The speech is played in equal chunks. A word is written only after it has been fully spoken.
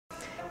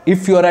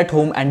If you are at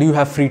home and you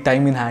have free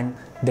time in hand,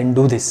 then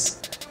do this.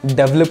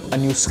 Develop a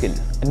new skill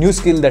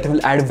that will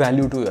add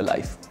value to your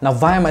life. Now,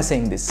 why am I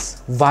saying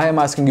this? Why am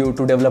I asking you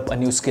to develop a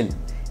new skill?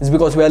 It's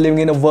because we are living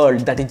in a world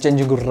that is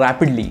changing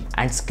rapidly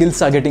and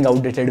skills are getting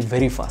outdated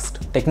very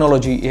fast.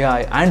 Technology,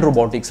 AI and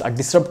robotics are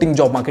disrupting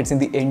job markets in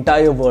the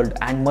entire world,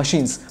 and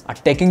machines are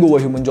taking over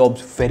human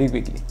jobs very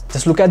quickly.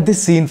 Just look at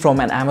this scene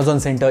from an Amazon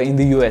center in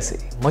the USA.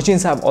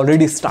 Machines have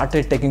already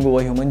started taking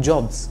over human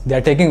jobs. They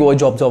are taking over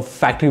jobs of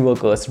factory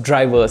workers,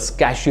 drivers,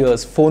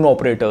 cashiers, phone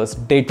operators,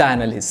 data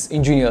analysts,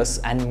 engineers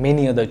and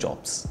many other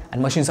jobs. And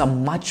machines are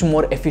much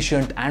more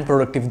efficient and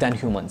productive than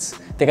humans.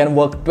 They can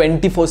work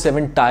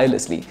 24/7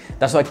 tirelessly.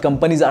 That's why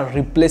companies are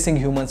replacing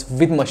humans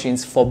with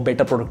machines for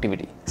better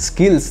productivity.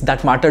 Skills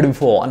that mattered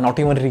before are not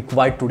even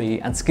required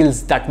today, and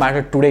skills that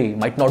matter today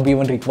might not be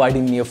even required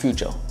in near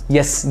future.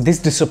 Yes, this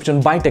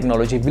disruption by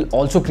technology will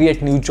also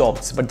create new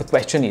jobs, but the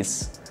question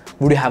is,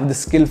 would you have the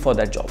skill for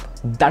that job?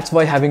 That's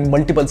why having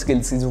multiple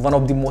skills is one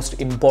of the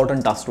most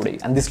important tasks today.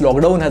 And this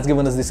lockdown has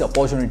given us this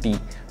opportunity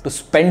to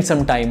spend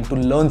some time to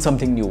learn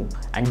something new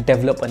and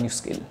develop a new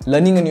skill.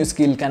 Learning a new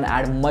skill can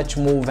add much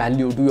more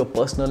value to your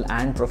personal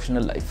and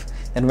professional life.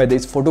 And whether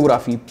it's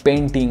photography,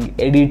 painting,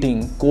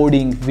 editing,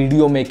 coding,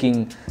 video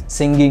making,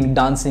 singing,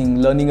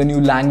 dancing, learning a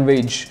new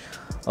language,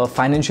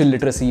 financial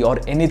literacy or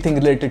anything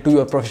related to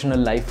your professional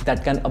life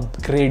that can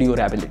upgrade your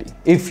ability.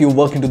 If you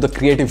work into the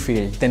creative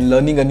field, then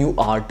learning a new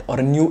art or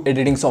a new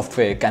editing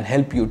software can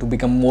help you to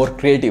become more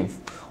creative.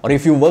 Or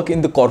if you work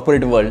in the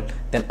corporate world,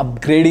 then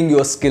upgrading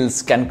your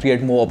skills can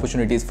create more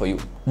opportunities for you.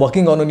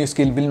 Working on a new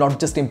skill will not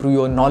just improve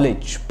your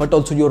knowledge, but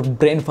also your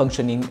brain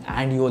functioning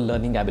and your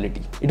learning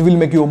ability. It will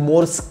make you a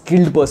more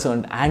skilled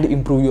person and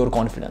improve your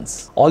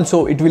confidence.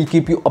 Also, it will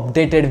keep you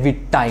updated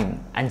with time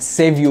and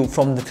save you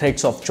from the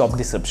threats of job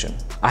disruption.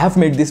 I have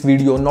made this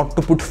video not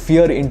to put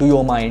fear into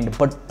your mind,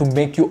 but to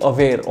make you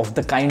aware of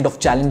the kind of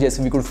challenges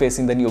we could face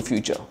in the near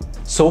future.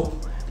 So,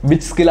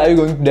 which skill are you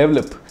going to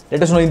develop?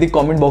 Let us know in the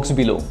comment box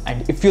below.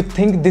 And if you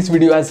think this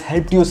video has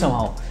helped you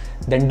somehow,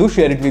 then do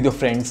share it with your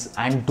friends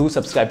and do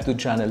subscribe to the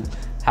channel.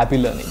 Happy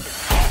learning.